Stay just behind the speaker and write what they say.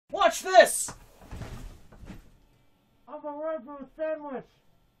watch this! I'm a Rybro sandwich.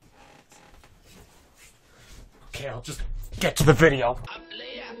 Okay, I'll just get to the video. A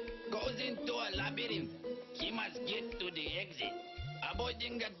player goes into a labyrinth. He must get to the exit,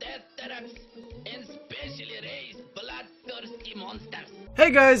 avoiding the death traps and specially raised bloodthirsty monsters.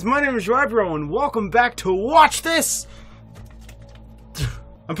 Hey guys, my name is Rybro and welcome back to Watch This!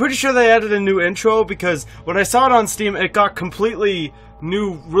 I'm pretty sure they added a new intro because when I saw it on Steam, it got completely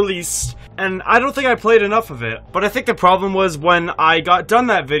new released, and I don't think I played enough of it. But I think the problem was when I got done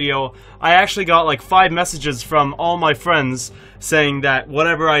that video, I actually got like 5 messages from all my friends saying that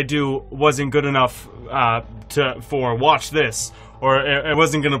whatever I do wasn't good enough for Watch This, or it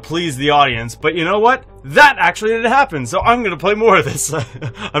wasn't gonna please the audience. But you know what? That actually did happen, so I'm gonna play more of this.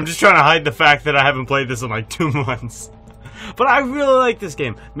 I'm just trying to hide the fact that I haven't played this in like 2 months. But I really like this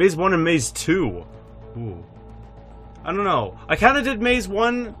game. Maze 1 and Maze 2. Ooh. I don't know. I kind of did Maze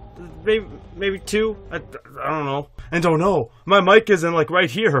 1, maybe 2. I don't know. And oh no, my mic isn't like right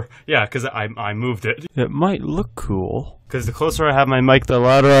here. Yeah, because I moved it. It might look cool. Because the closer I have my mic, the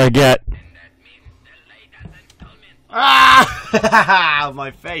louder I get. Ah!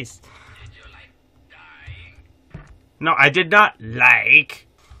 My face. No, I did not like.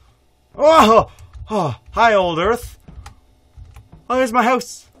 Oh! Oh! Hi, old Earth. Oh, there's my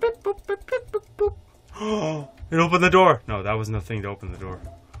house. Beep, boop, beep, beep, boop, boop. Oh, it opened the door. No, that wasn't a thing to open the door.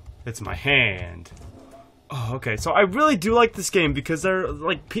 It's my hand. Oh, okay. So I really do like this game because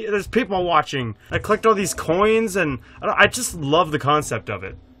there's people watching. I collect all these coins and I just love the concept of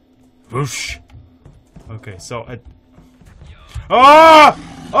it. Whoosh. Okay, so I...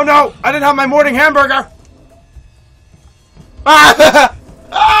 Oh! Oh no! I didn't have my morning hamburger! Ah!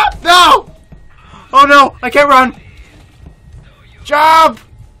 Ah! No! Oh no! I can't run! Jump!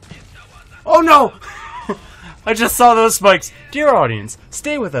 Oh no! I just saw those spikes. Dear audience,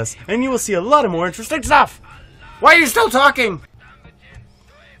 stay with us and you will see a lot of more interesting stuff. Why are you still talking?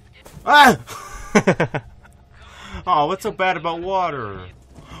 Ah! Oh, what's so bad about water?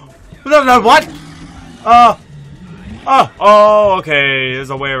 No, what? Oh, okay.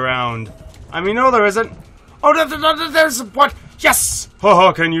 There's a way around. I mean, no, there isn't. Oh, there's what? Yes!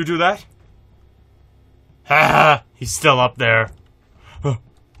 Oh, can you do that? Ah, he's still up there.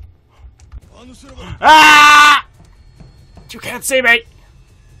 Ah! You can't see me!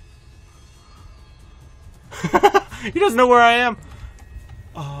 He doesn't know where I am.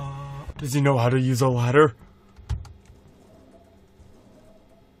 Does he know how to use a ladder?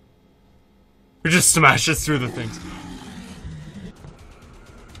 He just smashes through the things.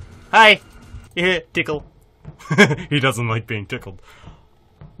 Hi! Yeah, tickle. He doesn't like being tickled.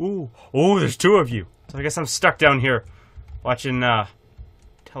 Ooh. Oh, there's 2 of you. So I guess I'm stuck down here watching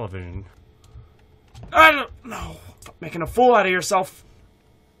television. I don't know. Stop making a fool out of yourself.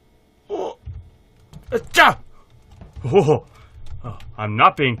 Oh. Oh. Oh, I'm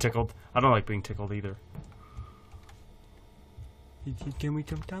not being tickled. I don't like being tickled either. Can we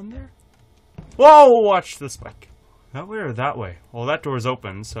jump down there? Whoa! Watch the spike. That way or that way? Well, that door's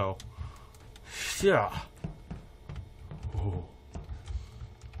open, so... Yeah. Oh.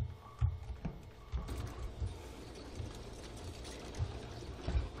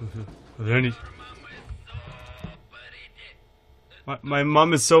 Are there any... My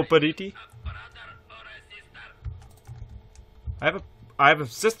mom is so pretty. I have a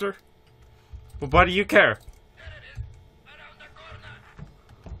sister. Well, why do you care?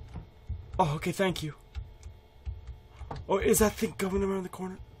 Oh, okay, thank you. Oh, is that thing going around the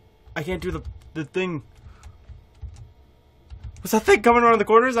corner? I can't do the thing. Was that thing coming around the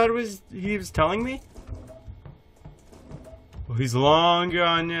corner? Is that what he was telling me? Well, he's long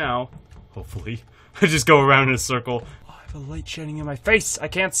gone now. Hopefully. I just go around in a circle. Oh, I have a light shining in my face. I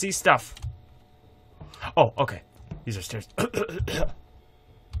can't see stuff. Oh, okay. These are stairs.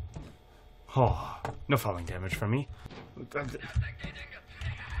 Oh, no falling damage from me.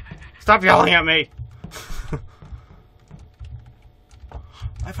 Stop yelling at me!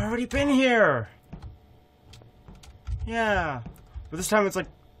 I've already been here! Yeah. But this time it's like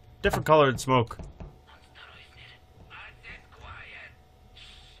different colored smoke.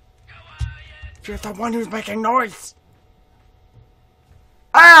 You're the one who's making noise!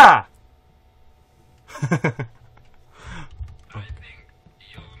 Ah!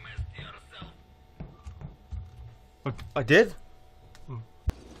 I did?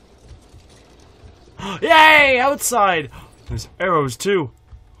 Yay! Outside! There's arrows too.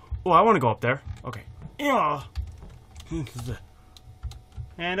 Oh, I want to go up there. Okay. Yeah.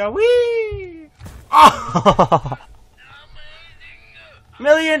 And a wee! Oh!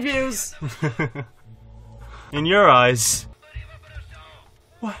 Million views! In your eyes.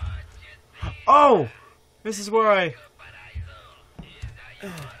 What? Oh! This is where I...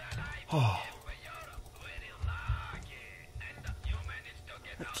 Oh.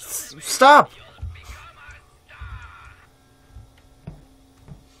 Stop!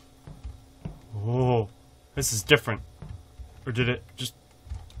 Oh, this is different. Or did it just...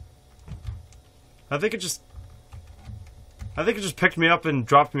 I think it just picked me up and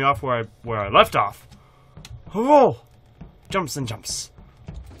dropped me off where I left off. Oh! Jumps and jumps.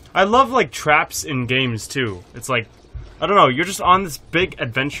 I love, like, traps in games, too. It's like, I don't know, you're just on this big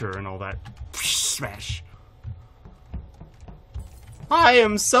adventure and all that. Smash. I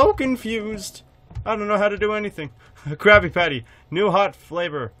am so confused. I don't know how to do anything. Krabby Patty. New hot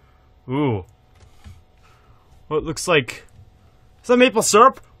flavor. Ooh. Well, it looks like... Is that maple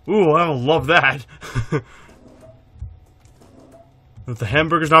syrup? Ooh, I love that. The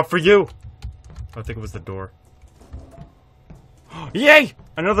hamburger's not for you. I think it was the door. Yay!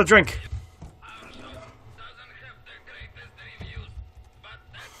 Another drink. Our show doesn't have the greatest reviews, but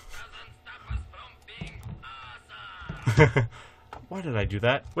that doesn't stop us from being awesome. Why did I do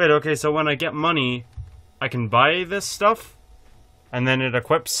that? Wait, okay, so when I get money, I can buy this stuff? And then it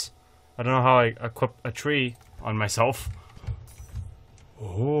equips... I don't know how I equip a tree on myself.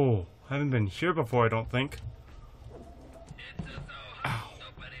 Oh, I haven't been here before, I don't think.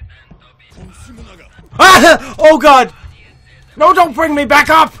 Ah! Oh god! No, don't bring me back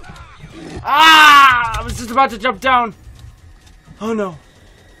up! Ah! I was just about to jump down. Oh no.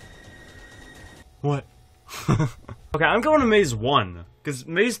 What? Okay, I'm going to maze 1. Because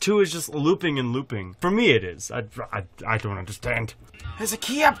maze 2 is just looping and looping. For me it is. I don't understand. There's a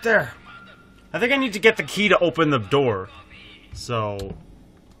key up there! I think I need to get the key to open the door. So...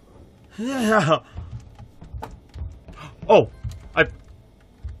 Yeah. Oh!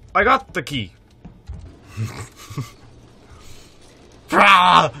 I got the key.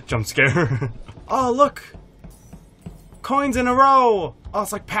 Jump scare. Oh, look! Coins in a row! Oh,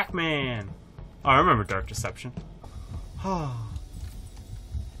 it's like Pac-Man. Oh, I remember Dark Deception. Oh.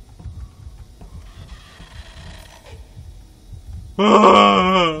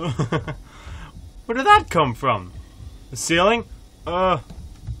 Where did that come from? The ceiling? Hi!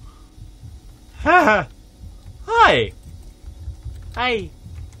 Hi!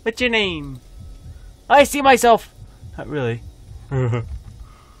 What's your name? I see myself! Not really.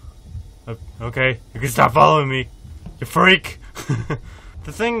 Okay, you can stop following me. You freak!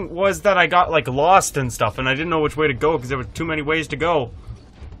 The thing was that I got, like, lost and stuff, and I didn't know which way to go because there were too many ways to go.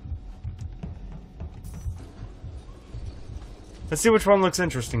 Let's see which one looks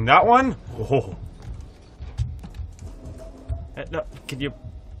interesting. That one? Oh. No, can you...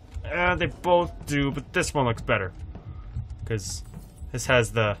 they both do, but this one looks better. Because this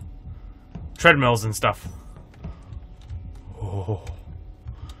has the treadmills and stuff. Oh.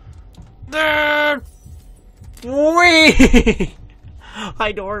 Whee!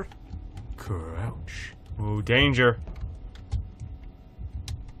 Hi, door. Crouch. Oh, danger.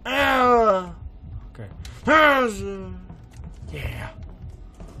 Okay. Yeah.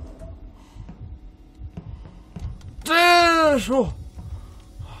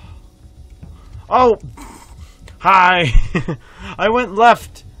 Oh. Hi. I went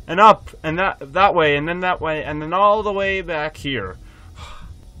left and up and that way and then that way and then all the way back here.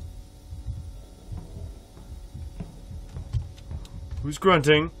 Who's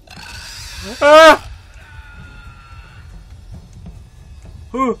grunting? Ah!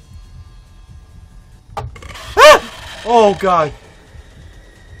 Who? Ah! Oh god.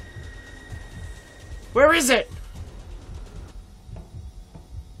 Where is it?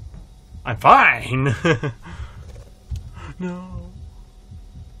 I'm fine. No.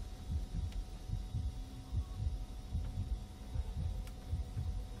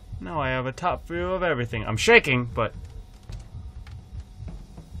 Now I have a top view of everything. I'm shaking, but...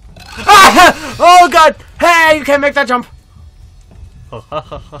 Ah! Oh god! Hey, you can't make that jump! Oh.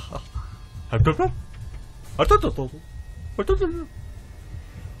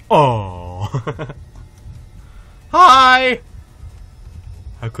 Hi!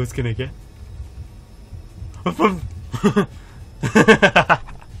 How close can I get?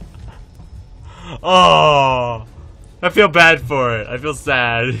 Oh, I feel bad for it. I feel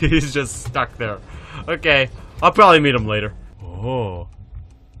sad. He's just stuck there. Okay, I'll probably meet him later. Oh,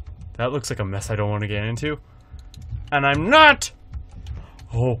 that looks like a mess I don't want to get into. And I'm not!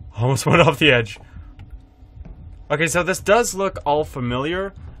 Oh, I almost went off the edge. Okay, so this does look all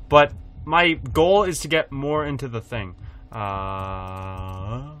familiar, but my goal is to get more into the thing.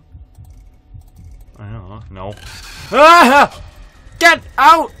 I don't know. No. Ah! Get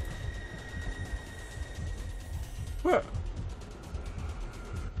out! Where?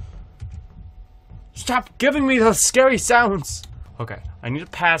 Stop giving me those scary sounds. Okay, I need a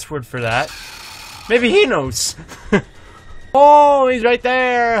password for that. Maybe he knows. Oh, he's right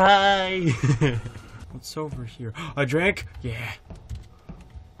there. Hi. What's over here? A drink? Yeah.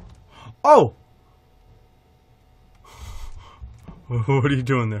 Oh. What are you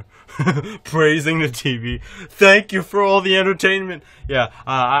doing there? Praising the TV. Thank you for all the entertainment. Yeah,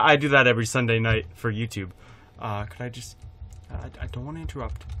 I do that every Sunday night for YouTube. Could I just... I don't want to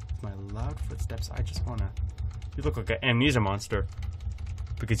interrupt my loud footsteps. I just want to... You look like an Amnesia monster.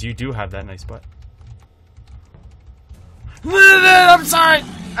 Because you do have that nice butt. I'm sorry!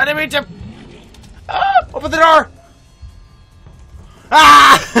 I didn't mean to... Ah, open the door!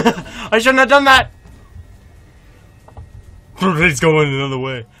 Ah! I shouldn't have done that! He's going another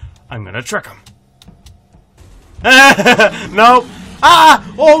way. I'm gonna trick him. No!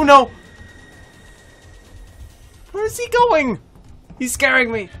 Ah! Oh no! Where is he going? He's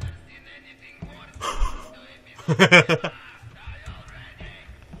scaring me.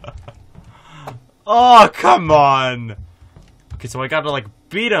 Oh, come on! Okay, so I gotta, like,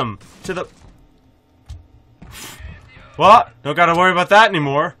 beat him to the... What? Don't gotta worry about that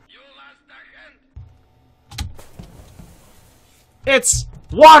anymore. It's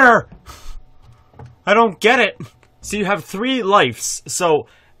water! I don't get it. So you have 3 lives, so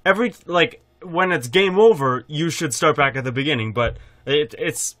every, like, when it's game over, you should start back at the beginning, but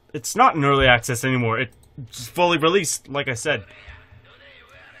it's not in early access anymore. It's fully released, like I said.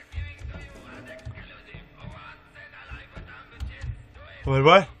 Wait,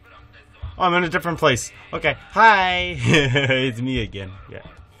 what? Oh, I'm in a different place. Okay, hi! It's me again, yeah.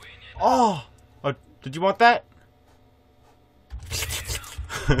 Oh! Did you want that?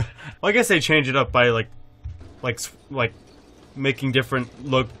 Well, I guess they change it up by, like making different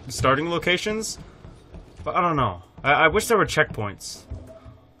starting locations. But I don't know. I wish there were checkpoints.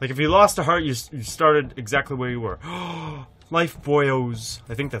 Like, if you lost a heart, you started exactly where you were. Life boyos.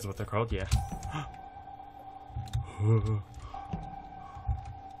 I think that's what they're called, yeah.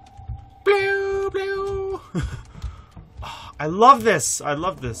 Blue, blue. I love this. I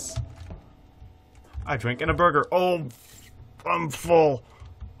love this. I drank in a burger. Oh, I'm full.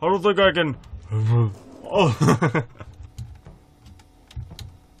 I don't think I can. Oh.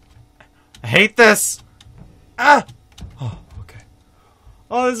 I hate this. Ah. Oh, okay.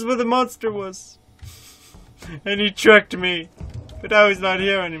 Oh, this is where the monster was. And he tricked me. But now he's not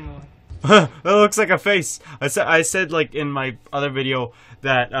here anymore. That looks like a face. I said like in my other video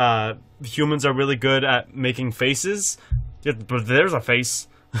that humans are really good at making faces. Yeah, but there's a face.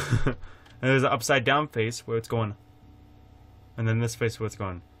 And there's an upside down face where it's going. And then this face where it's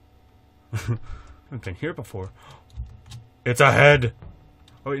going. I've been here before. It's a head.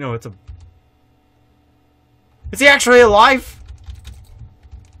 Oh wait, no, it's a... Is he actually alive?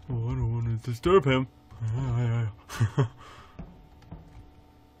 Oh, I don't want to disturb him.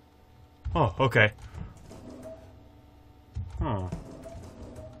 Oh, okay. Huh.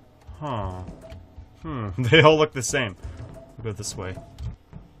 Huh. They all look the same. We'll go this way.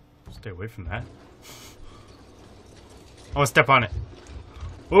 Stay away from that. Oh, step on it.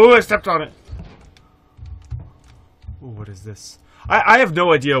 Oh, I stepped on it. Oh, what is this? I have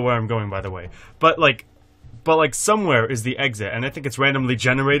no idea where I'm going, by the way. But like somewhere is the exit, and I think it's randomly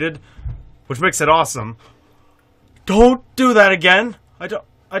generated, which makes it awesome. Don't do that again. I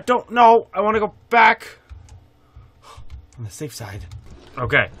don't know. I want to go back on the safe side.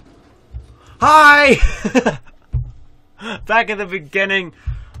 Okay. Hi. Back at the beginning.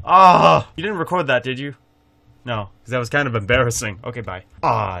 Ah, you didn't record that, did you? No, because that was kind of embarrassing. Okay, bye.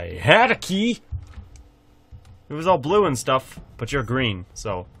 I had a key. It was all blue and stuff, but you're green,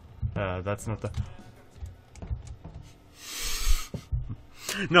 so that's not the...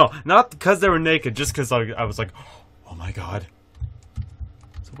 No, not because they were naked, just because I was like, oh my god.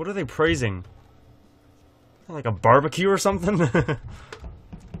 So what are they praising? Like a barbecue or something? I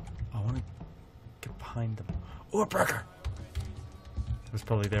want to get behind them. Oh, a burger! It was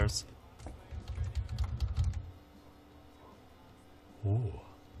probably theirs. Ooh.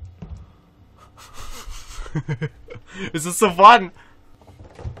 This is so fun!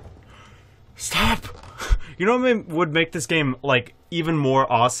 Stop! You know what would make this game, like, even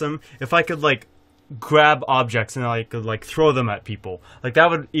more awesome? If I could, like, grab objects and I could, like, throw them at people. Like, that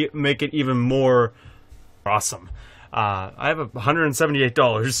would make it even more awesome. I have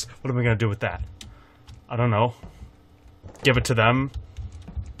 $178. What am I gonna do with that? I don't know. Give it to them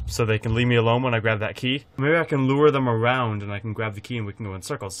so they can leave me alone when I grab that key. Maybe I can lure them around and I can grab the key and we can go in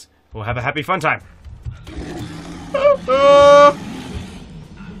circles. We'll have a happy fun time.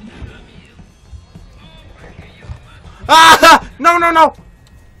 Ah! No, no, no!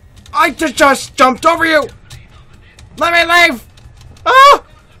 I just jumped over you! Let me leave! Ah!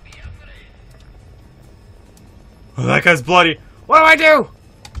 Oh, that guy's bloody. What do I do?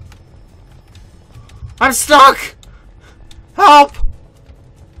 I'm stuck! Help!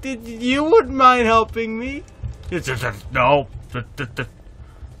 You wouldn't mind helping me? No.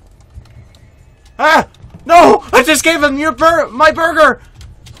 Ah! No! I just gave him my burger!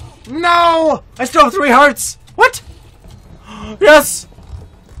 No! I still have 3 hearts! What? Yes!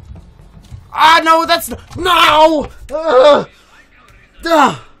 Ah, no, that's... No!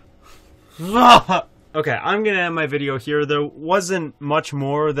 Okay, I'm gonna end my video here. There wasn't much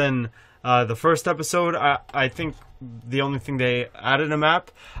more than the first episode. I think the only thing they added a map.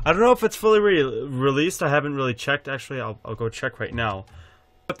 I don't know if it's fully released. I haven't really checked. Actually, I'll go check right now.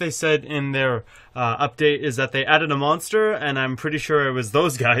 What they said in their update is that they added a monster, and I'm pretty sure it was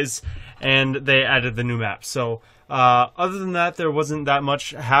those guys, and they added the new map. So other than that, there wasn't that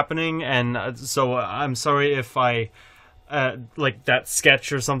much happening, and so I'm sorry if I like that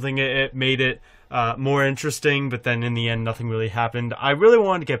sketch or something. It made it more interesting, but then in the end nothing really happened. I really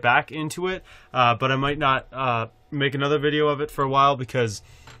wanted to get back into it, but I might not make another video of it for a while because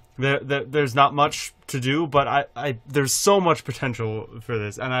there's not much to do, but there's so much potential for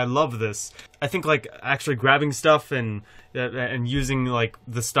this, and I love this. I think like actually grabbing stuff and using like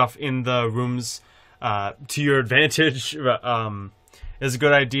the stuff in the rooms to your advantage is a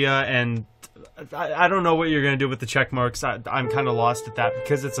good idea, and I don't know what you're going to do with the check marks. I'm kind of lost at that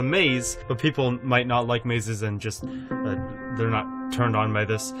because it's a maze, but people might not like mazes and just they're not turned on by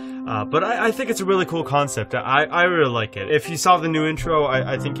this. But I think it's a really cool concept. I really like it. If you saw the new intro,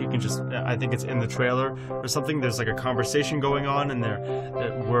 I think you can just, I think it's in the trailer or something. There's like a conversation going on, and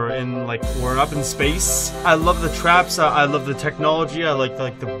we're up in space. I love the traps. I love the technology. I like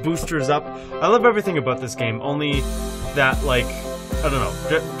the boosters up. I love everything about this game. Only that like, I don't know,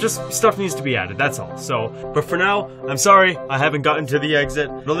 just stuff needs to be added, that's all. So, but for now, I'm sorry, I haven't gotten to the exit,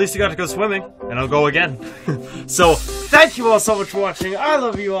 but at least I got to go swimming, and I'll go again. So, thank you all so much for watching, I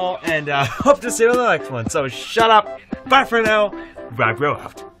love you all, and hope to see you in the next one. So, shut up, bye for now, Rybro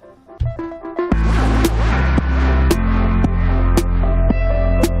out.